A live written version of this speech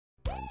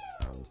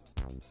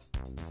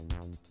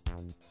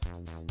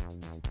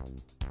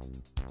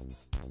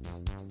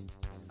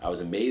I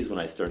was amazed when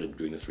I started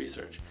doing this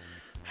research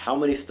how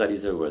many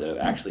studies there were that have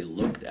actually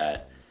looked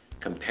at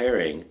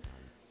comparing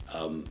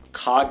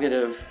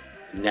cognitive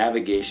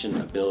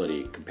navigation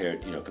ability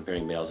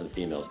comparing males and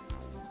females.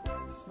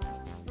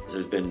 So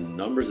there's been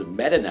numbers of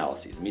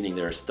meta-analyses, meaning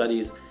there are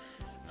studies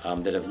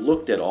that have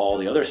looked at all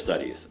the other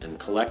studies and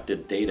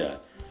collected data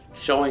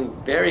showing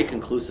very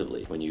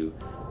conclusively when you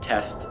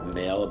test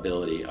male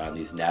ability on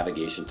these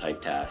navigation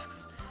type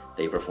tasks,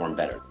 they perform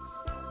better.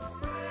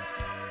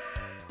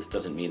 This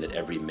doesn't mean that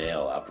every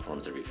male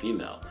outperforms every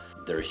female.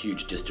 There are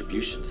huge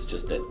distributions,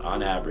 just that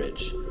on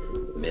average,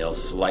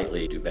 males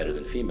slightly do better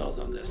than females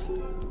on this.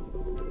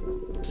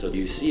 So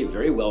you see a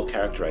very well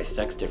characterized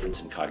sex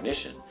difference in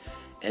cognition.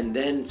 And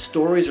then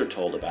stories are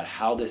told about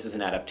how this is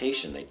an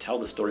adaptation. They tell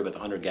the story about the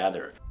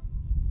hunter-gatherer.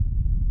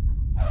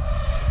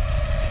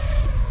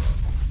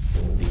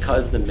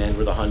 Because the men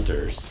were the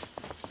hunters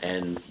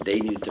and they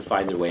needed to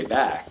find their way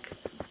back,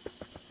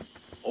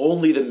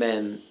 only the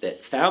men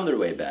that found their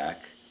way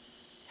back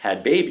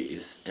had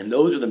babies, and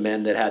those are the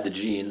men that had the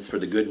genes for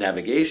the good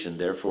navigation.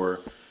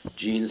 Therefore,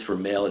 genes for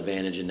male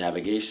advantage in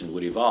navigation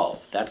would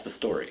evolve. That's the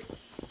story.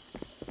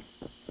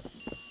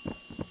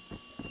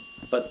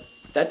 But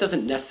that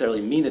doesn't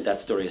necessarily mean that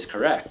that story is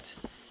correct.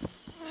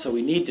 So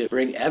we need to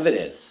bring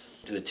evidence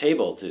to the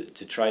table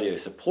to try to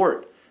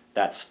support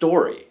that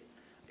story.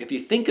 If you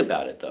think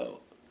about it, though,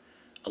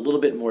 a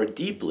little bit more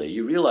deeply,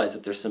 you realize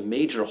that there's some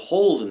major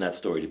holes in that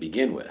story to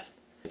begin with.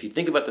 If you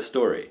think about the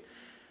story,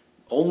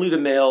 only the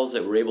males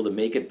that were able to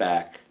make it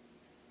back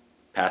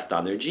passed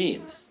on their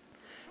genes.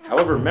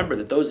 However, remember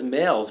that those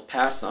males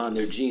pass on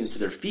their genes to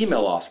their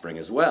female offspring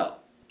as well.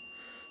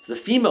 So the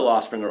female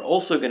offspring are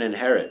also going to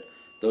inherit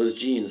those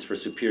genes for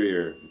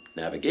superior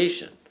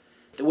navigation.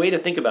 The way to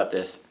think about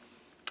this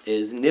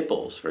is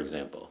nipples, for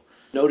example.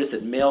 Notice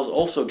that males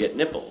also get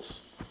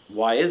nipples.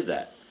 Why is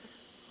that?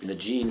 And the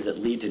genes that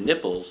lead to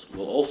nipples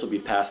will also be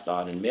passed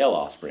on in male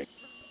offspring.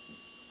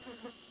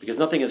 Because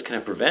nothing is going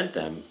to prevent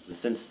them, and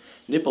since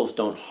nipples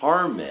don't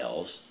harm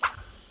males,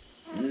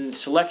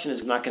 selection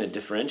is not going to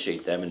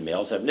differentiate them, and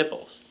males have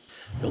nipples.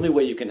 The only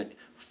way you can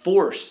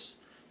force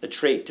the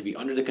trait to be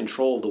under the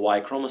control of the Y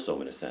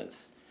chromosome, in a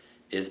sense,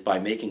 is by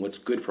making what's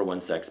good for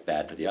one sex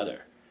bad for the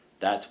other.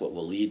 That's what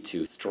will lead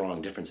to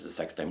strong differences in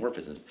sex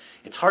dimorphism.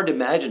 It's hard to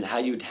imagine how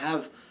you'd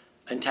have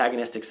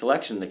antagonistic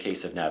selection in the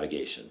case of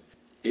navigation.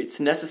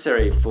 It's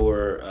necessary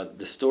for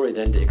the story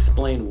then to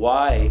explain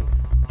why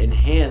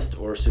enhanced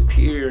or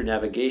superior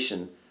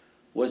navigation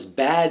was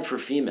bad for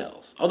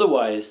females.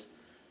 Otherwise,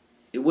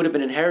 it would have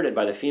been inherited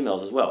by the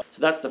females as well.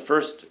 So that's the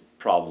first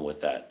problem with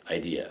that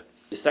idea.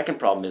 The second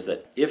problem is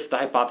that if the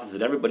hypothesis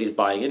that everybody's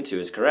buying into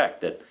is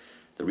correct, that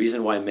the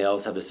reason why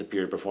males have the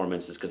superior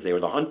performance is because they were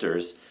the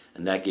hunters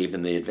and that gave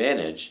them the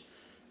advantage,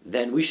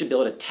 then we should be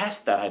able to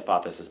test that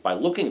hypothesis by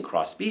looking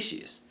across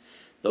species.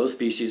 Those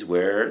species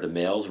where the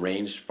males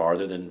range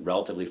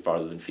relatively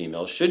farther than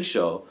females should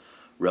show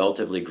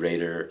relatively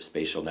greater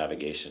spatial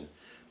navigation,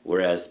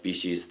 whereas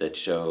species that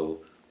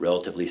show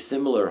relatively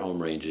similar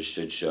home ranges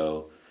should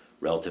show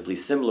relatively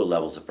similar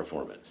levels of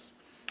performance.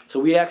 So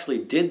we actually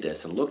did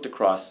this and looked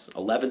across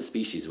 11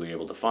 species we were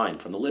able to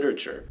find from the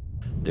literature.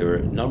 There were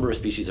a number of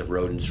species of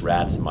rodents,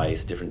 rats,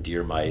 mice, different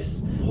deer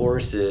mice,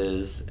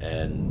 horses,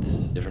 and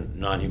different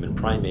non-human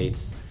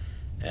primates,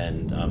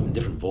 and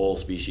different vole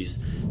species.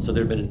 So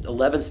there have been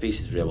 11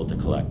 species we were able to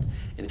collect.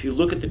 And if you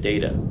look at the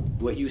data,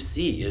 what you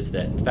see is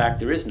that, in fact,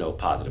 there is no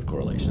positive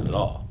correlation at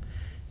all.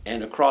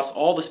 And across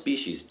all the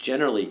species,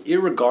 generally,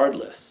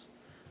 irregardless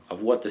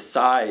of what the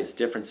size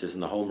differences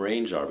in the home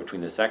range are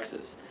between the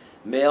sexes,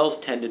 males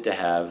tended to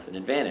have an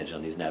advantage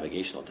on these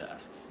navigational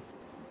tasks.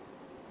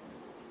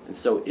 And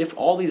so if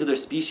all these other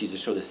species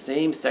show the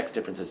same sex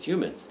difference as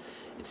humans,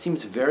 it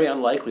seems very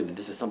unlikely that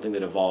this is something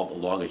that evolved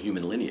along a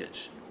human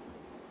lineage.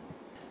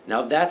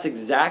 Now that's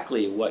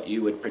exactly what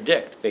you would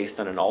predict based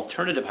on an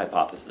alternative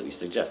hypothesis that we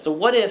suggest. So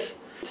what if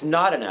it's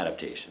not an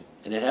adaptation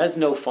and it has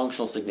no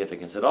functional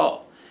significance at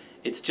all?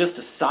 It's just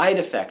a side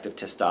effect of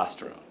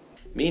testosterone,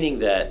 meaning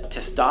that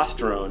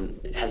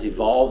testosterone has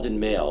evolved in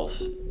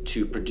males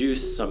to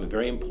produce some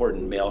very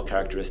important male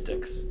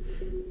characteristics,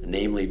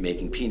 namely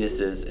making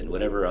penises and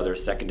whatever other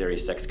secondary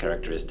sex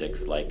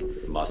characteristics like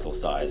muscle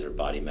size or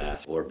body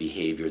mass or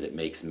behavior that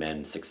makes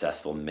men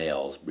successful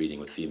males breeding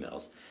with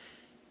females.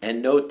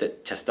 And note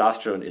that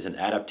testosterone is an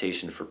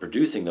adaptation for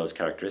producing those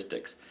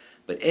characteristics.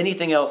 But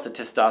anything else that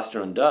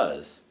testosterone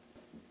does,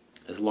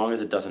 as long as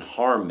it doesn't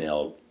harm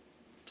male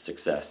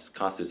success,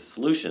 constitutes a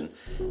solution.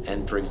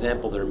 And for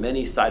example, there are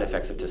many side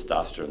effects of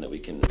testosterone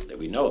that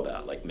we know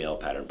about, like male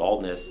pattern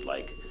baldness,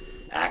 like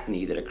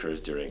acne that occurs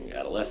during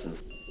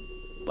adolescence,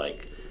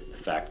 like the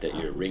fact that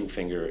your ring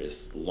finger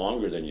is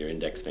longer than your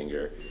index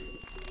finger,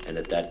 and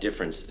that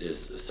difference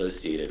is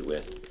associated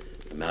with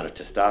the amount of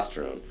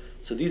testosterone.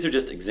 So these are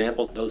just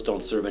examples. Those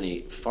don't serve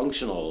any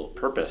functional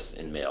purpose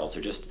in males.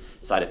 They're just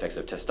side effects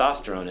of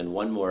testosterone. And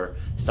one more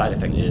side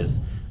effect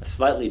is a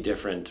slightly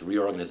different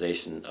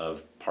reorganization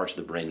of parts of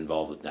the brain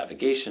involved with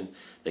navigation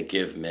that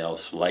give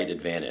males slight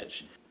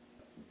advantage.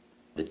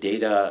 The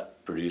data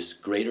produce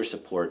greater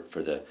support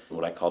for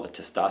what I call the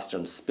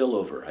testosterone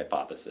spillover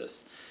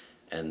hypothesis,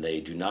 and they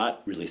do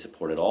not really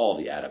support at all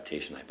the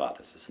adaptation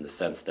hypothesis in the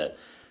sense that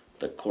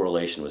the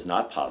correlation was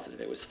not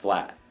positive, it was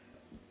flat.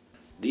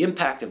 The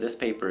impact of this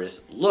paper is,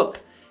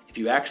 look, if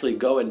you actually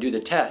go and do the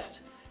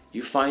test,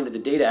 you find that the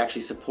data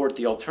actually support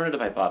the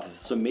alternative hypothesis.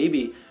 So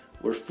maybe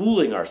we're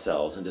fooling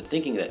ourselves into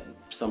thinking that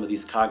some of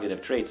these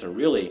cognitive traits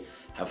really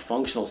have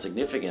functional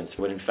significance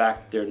when in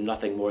fact they're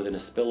nothing more than a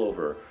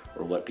spillover,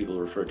 or what people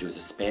refer to as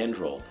a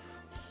spandrel.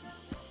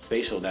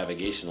 Spatial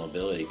navigational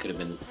ability could have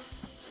been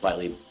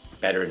slightly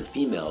better in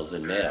females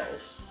than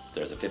males.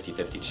 There's a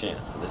 50-50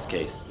 chance. In this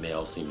case,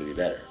 males seem to be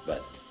better,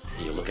 but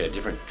you look at a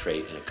different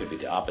trait and it could be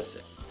the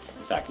opposite.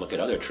 In fact, look at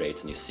other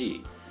traits and you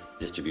see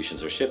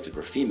distributions are shifted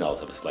where females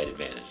have a slight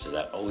advantage. Does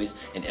that always,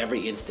 in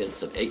every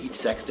instance of each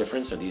sex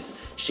difference, are these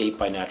shaped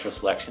by natural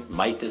selection?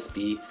 Might this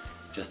be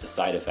just a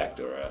side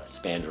effect or a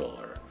spandrel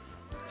or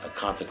a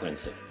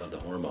consequence of the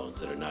hormones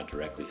that are not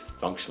directly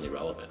functionally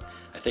relevant?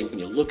 I think when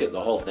you look at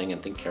the whole thing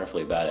and think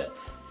carefully about it,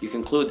 you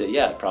conclude that,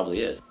 yeah, it probably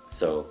is.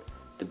 So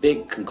the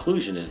big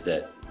conclusion is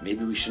that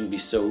maybe we shouldn't be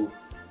so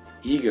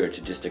eager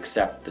to just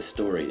accept the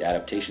story,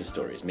 adaptation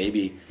stories.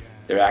 Maybe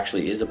there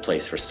actually is a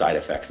place for side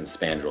effects and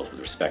spandrels with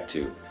respect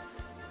to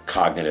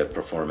cognitive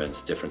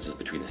performance differences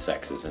between the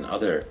sexes and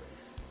other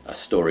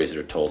stories that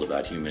are told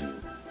about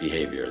human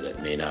behavior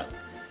that may not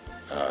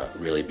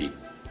really be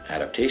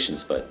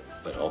adaptations, but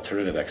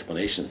alternative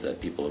explanations that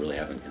people really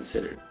haven't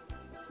considered.